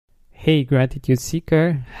Hey Gratitude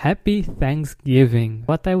Seeker, happy Thanksgiving.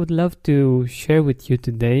 What I would love to share with you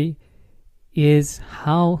today is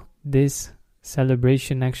how this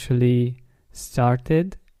celebration actually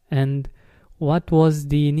started and what was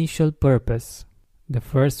the initial purpose. The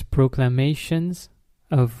first proclamations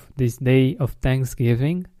of this day of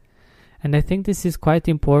Thanksgiving. And I think this is quite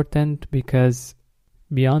important because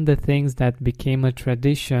beyond the things that became a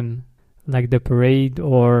tradition, like the parade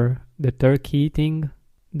or the turkey eating,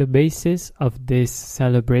 the basis of this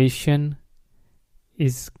celebration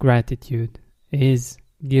is gratitude, is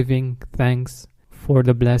giving thanks for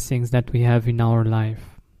the blessings that we have in our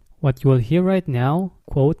life. What you will hear right now,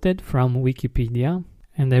 quoted from Wikipedia,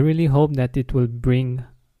 and I really hope that it will bring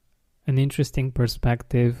an interesting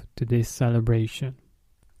perspective to this celebration.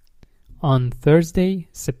 On Thursday,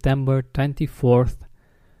 September 24th,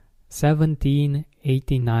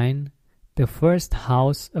 1789, the first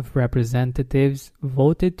House of Representatives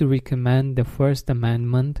voted to recommend the First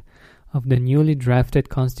Amendment of the newly drafted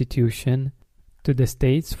Constitution to the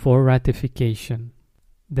states for ratification.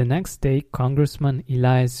 The next day, Congressman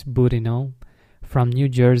Elias Boudinot from New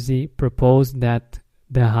Jersey proposed that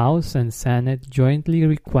the House and Senate jointly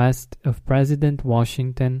request of President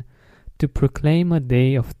Washington to proclaim a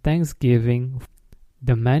day of thanksgiving for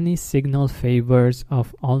the many signal favors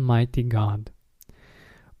of Almighty God.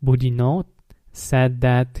 Boudinot said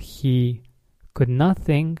that he could not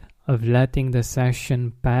think of letting the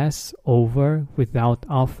session pass over without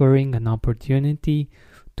offering an opportunity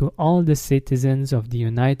to all the citizens of the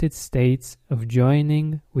United States of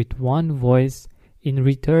joining with one voice in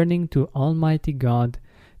returning to Almighty God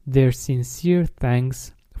their sincere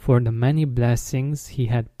thanks for the many blessings He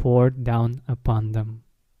had poured down upon them.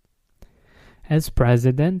 As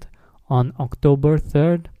President, on October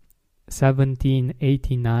 3rd,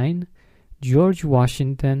 1789, George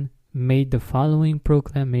Washington made the following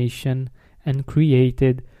proclamation and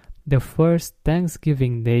created the first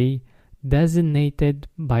Thanksgiving Day designated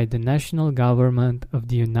by the national government of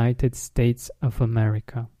the United States of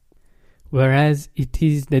America. Whereas it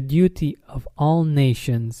is the duty of all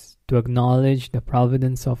nations to acknowledge the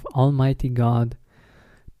providence of Almighty God,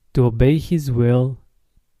 to obey His will,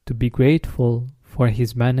 to be grateful for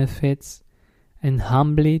His benefits, and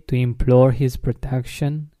humbly to implore His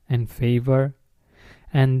protection and favor,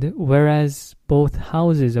 and whereas both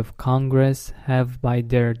houses of Congress have by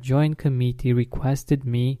their joint committee requested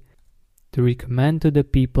me to recommend to the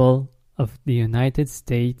people of the United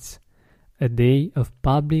States a day of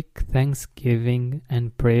public thanksgiving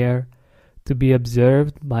and prayer to be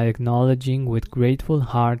observed by acknowledging with grateful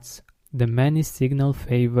hearts the many signal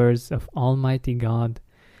favors of Almighty God,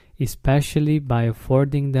 especially by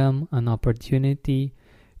affording them an opportunity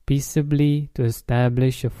peaceably to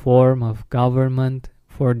establish a form of government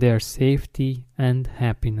for their safety and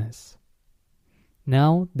happiness.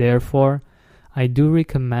 Now, therefore, I do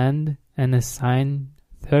recommend and assign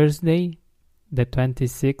Thursday, the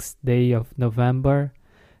 26th day of November,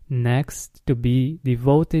 next to be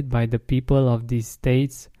devoted by the people of these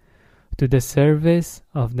states to the service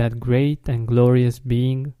of that great and glorious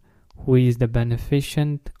being who is the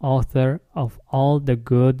beneficent author of all the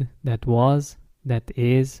good that was, that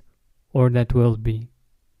is, or that will be.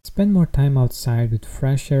 Spend more time outside with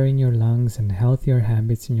fresh air in your lungs and healthier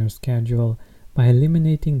habits in your schedule by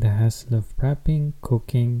eliminating the hassle of prepping,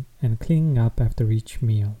 cooking, and cleaning up after each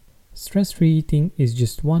meal. Stress-free eating is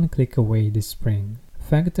just one click away this spring.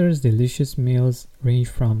 Factor's delicious meals range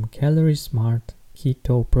from Calorie Smart,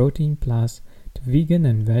 Keto, Protein Plus to vegan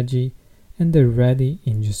and veggie, and they're ready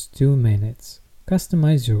in just 2 minutes.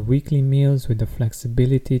 Customize your weekly meals with the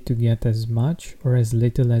flexibility to get as much or as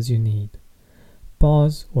little as you need.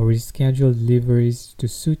 Pause or reschedule deliveries to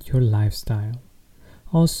suit your lifestyle.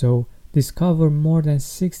 Also, discover more than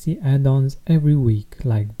 60 add-ons every week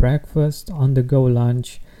like breakfast, on-the-go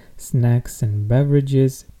lunch, snacks and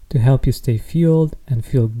beverages to help you stay fueled and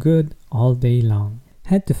feel good all day long.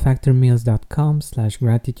 Head to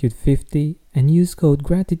factormeals.com/gratitude50 and use code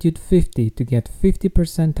gratitude50 to get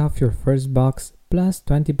 50% off your first box plus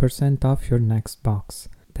 20% off your next box.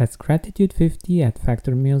 That's gratitude50 at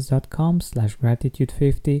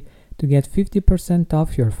factormeals.com/gratitude50 to get 50%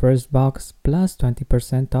 off your first box plus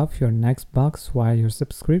 20% off your next box while your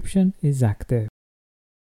subscription is active.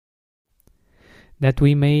 That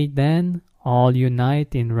we may then all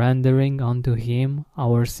unite in rendering unto Him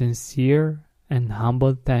our sincere and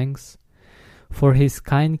humble thanks for His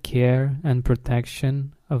kind care and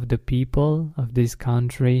protection of the people of this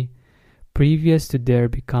country previous to their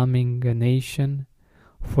becoming a nation,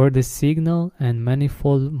 for the signal and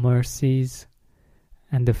manifold mercies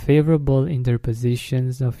and the favorable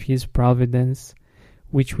interpositions of His providence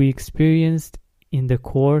which we experienced in the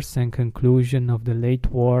course and conclusion of the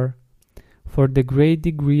late war, for the great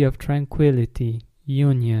degree of tranquility,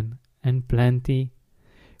 union, and plenty,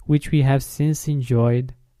 which we have since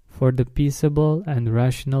enjoyed, for the peaceable and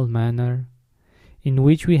rational manner in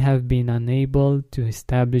which we have been unable to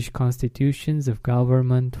establish constitutions of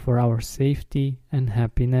government for our safety and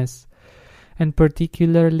happiness, and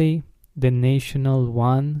particularly the national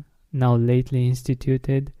one now lately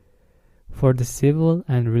instituted, for the civil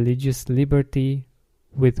and religious liberty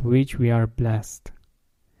with which we are blessed,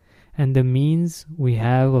 and the means we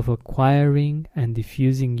have of acquiring and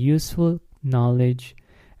diffusing useful knowledge,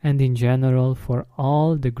 and in general for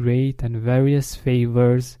all the great and various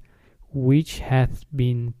favors which hath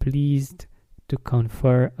been pleased to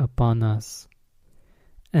confer upon us.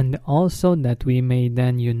 And also that we may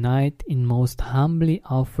then unite in most humbly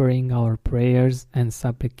offering our prayers and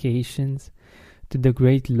supplications to the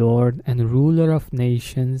great Lord and ruler of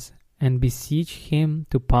nations, and beseech him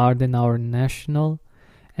to pardon our national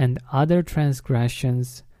and other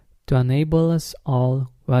transgressions, to enable us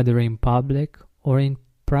all, whether in public or in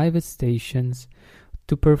private stations,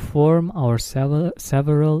 to perform our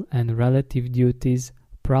several and relative duties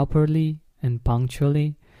properly and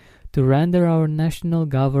punctually, to render our national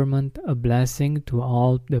government a blessing to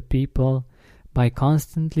all the people, by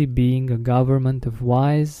constantly being a government of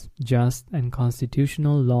wise, just, and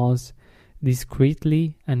constitutional laws,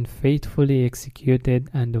 discreetly and faithfully executed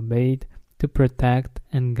and obeyed, to protect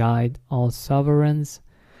and guide all sovereigns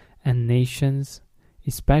and nations,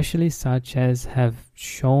 especially such as have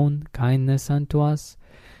shown kindness unto us,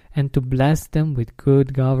 and to bless them with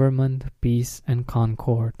good government, peace, and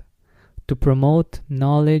concord, to promote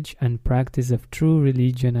knowledge and practice of true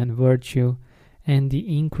religion and virtue, and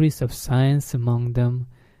the increase of science among them,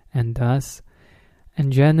 and thus,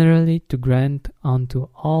 and generally to grant unto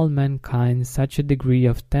all mankind such a degree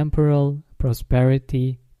of temporal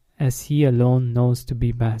prosperity as he alone knows to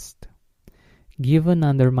be best. Given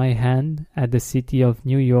under my hand at the city of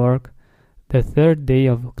New York, the 3rd day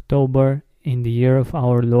of October, in the year of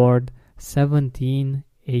our Lord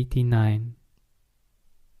 1789.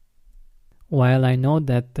 While I know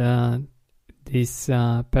that this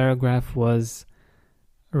paragraph was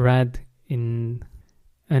read in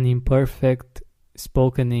an imperfect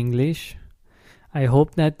spoken English, I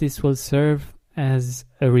hope that this will serve as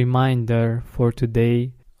a reminder for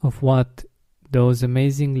today of what those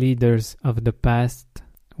amazing leaders of the past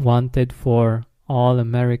wanted for all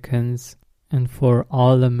Americans, and for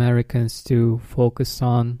all Americans to focus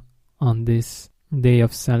on this day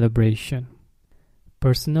of celebration.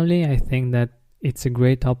 Personally, I think that it's a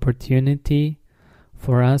great opportunity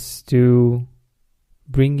for us to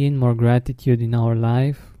bring in more gratitude in our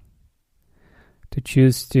life, to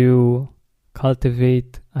choose to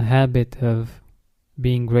cultivate a habit of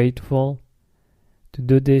being grateful, to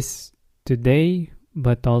do this today,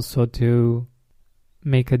 but also to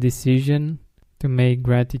make a decision to make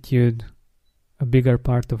gratitude a bigger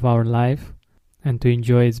part of our life and to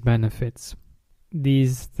enjoy its benefits.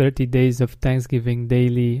 These 30 days of Thanksgiving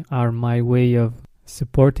daily are my way of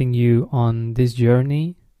supporting you on this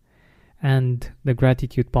journey, and the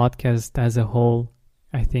Gratitude Podcast as a whole,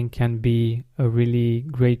 I think, can be a really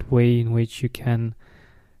great way in which you can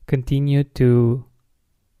continue to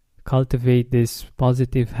cultivate this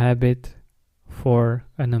positive habit for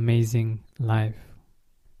an amazing life.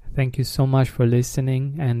 Thank you so much for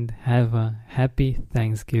listening, and have a happy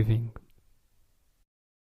Thanksgiving.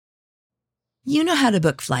 You know how to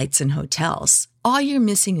book flights and hotels. All you're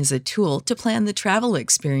missing is a tool to plan the travel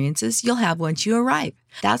experiences you'll have once you arrive.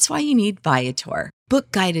 That's why you need Viator.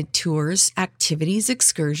 Book guided tours, activities,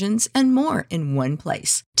 excursions, and more in one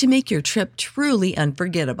place to make your trip truly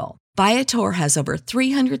unforgettable. Viator has over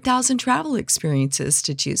 300,000 travel experiences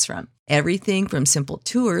to choose from. Everything from simple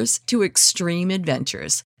tours to extreme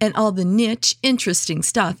adventures, and all the niche, interesting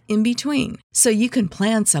stuff in between. So you can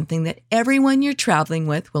plan something that everyone you're traveling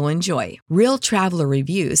with will enjoy. Real traveler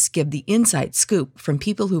reviews give the inside scoop from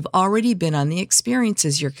people who've already been on the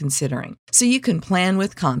experiences you're considering. So you can plan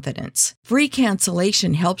with confidence. Free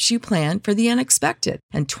cancellation helps you plan for the unexpected.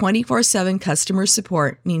 And 24/7 customer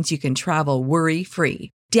support means you can travel worry-free.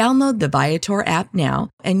 Download the Viator app now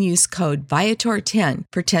and use code Viator10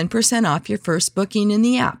 for 10% off your first booking in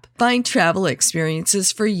the app. Find travel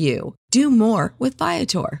experiences for you. Do more with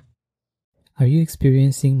Viator. Are you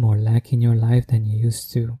experiencing more lack in your life than you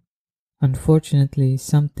used to? Unfortunately,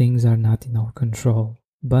 some things are not in our control,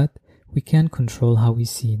 but we can control how we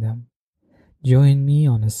see them. Join me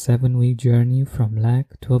on a 7-week journey from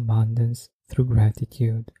lack to abundance through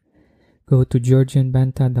gratitude. Go to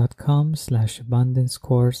georgianbenta.com/abundance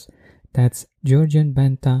course That's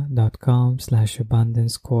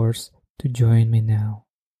georgianbenta.com/abundance course to join me now.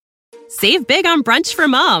 Save big on brunch for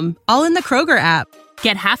mom, all in the Kroger app.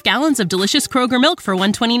 Get half gallons of delicious Kroger milk for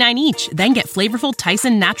 $1.29 each. Then get flavorful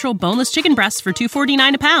Tyson natural boneless chicken breasts for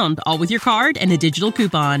 $2.49 a pound, all with your card and a digital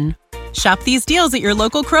coupon. Shop these deals at your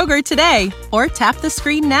local Kroger today, or tap the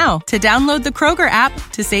screen now to download the Kroger app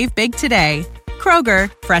to save big today.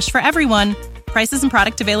 Kroger, fresh for everyone. Prices and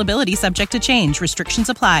product availability subject to change. Restrictions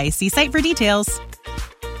apply. See site for details.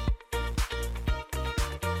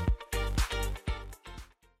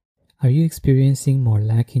 Are you experiencing more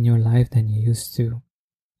lack in your life than you used to?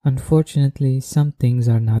 Unfortunately, some things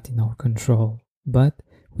are not in our control, but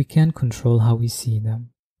we can control how we see them.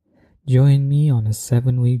 Join me on a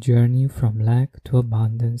 7-week journey from lack to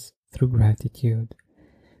abundance through gratitude.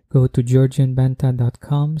 Go to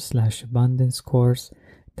georgianbenta.com/abundance course.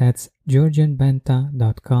 That's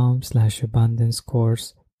georgianbenta.com/abundance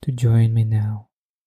course to join me now.